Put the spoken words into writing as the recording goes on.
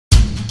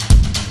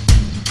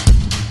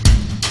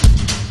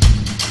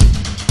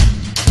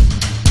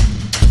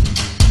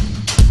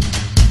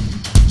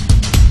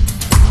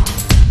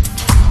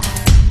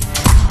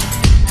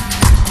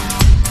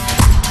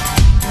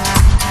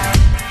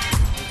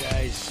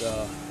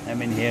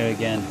I'm in here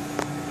again.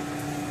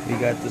 We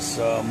got this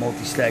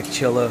multi-stack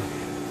chiller.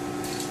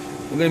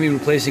 We're going to be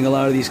replacing a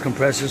lot of these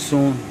compressors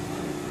soon.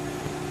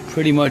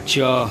 Pretty much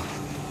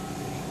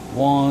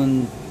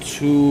 1,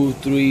 2,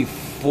 3,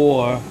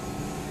 4,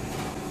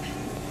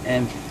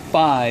 and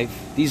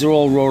 5. These are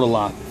all rotor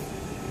lock.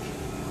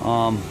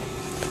 And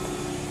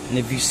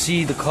if you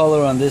see the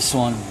color on this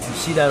one, you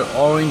see that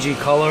orangey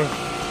color?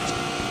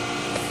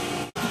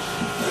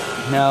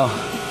 Now,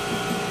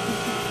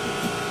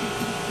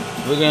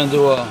 we're going to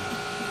do a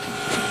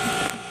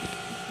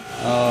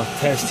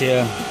test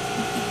here,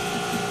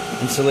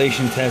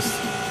 insulation test.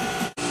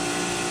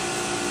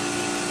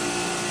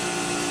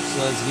 So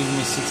it's giving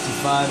me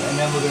 65, and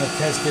then we're going to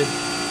test it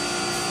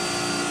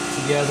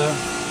together.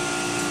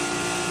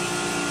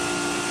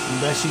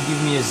 And that should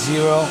give me a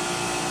 0.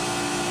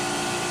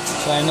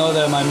 So I know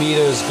that my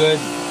meter is good.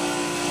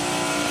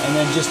 And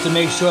then just to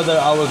make sure that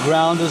our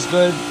ground is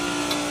good,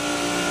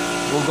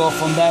 we'll go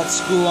from that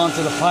screw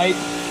onto the pipe.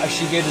 I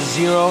should get a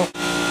 0, or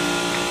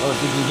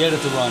if we can get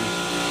it to run.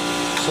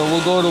 So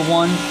we'll go to 1.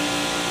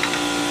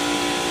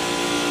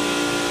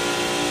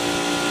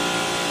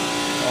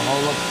 So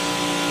hold up.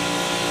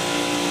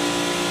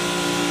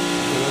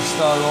 Okay, let's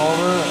start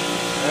over.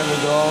 There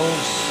it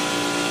goes.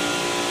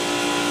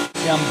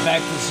 See, I'm back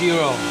to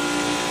 0.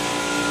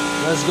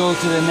 Let's go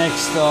to the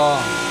next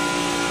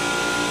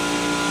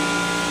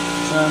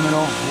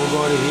terminal. We'll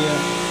go to here.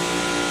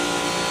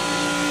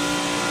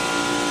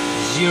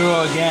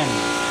 0 again.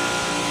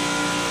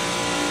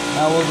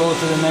 Now we'll go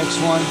to the next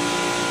one.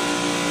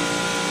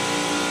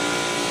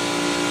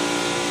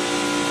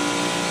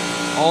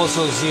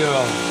 Also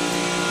 0.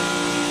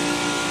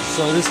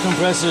 So this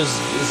compressor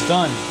is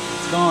done.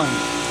 It's gone.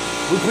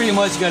 We pretty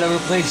much got to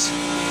replace.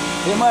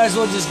 They might as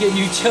well just get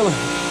new chiller.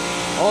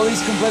 All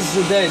these compressors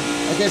are dead.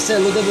 Like I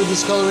said, look at the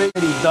discoloration.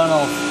 Done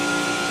off.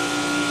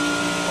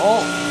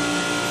 All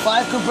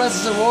 5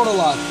 compressors are rotor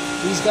lock.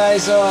 These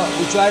guys,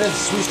 we try to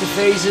switch the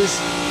phases,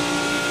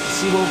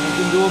 see what we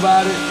can do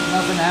about it.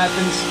 Nothing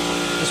happens.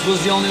 This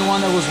was the only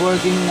one that was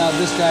working. Now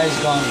this guy is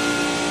gone.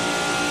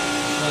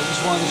 So I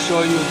just wanted to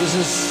show you. This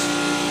is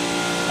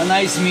a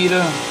nice meter.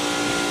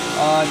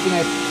 I think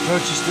I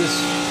purchased this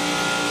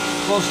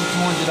close to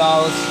 $200.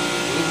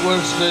 It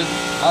works good.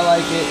 I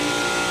like it.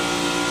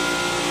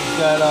 It's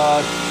got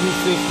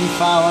 250,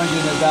 500,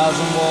 and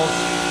 1,000 volts.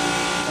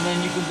 And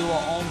then you can do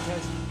a ohm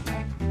test.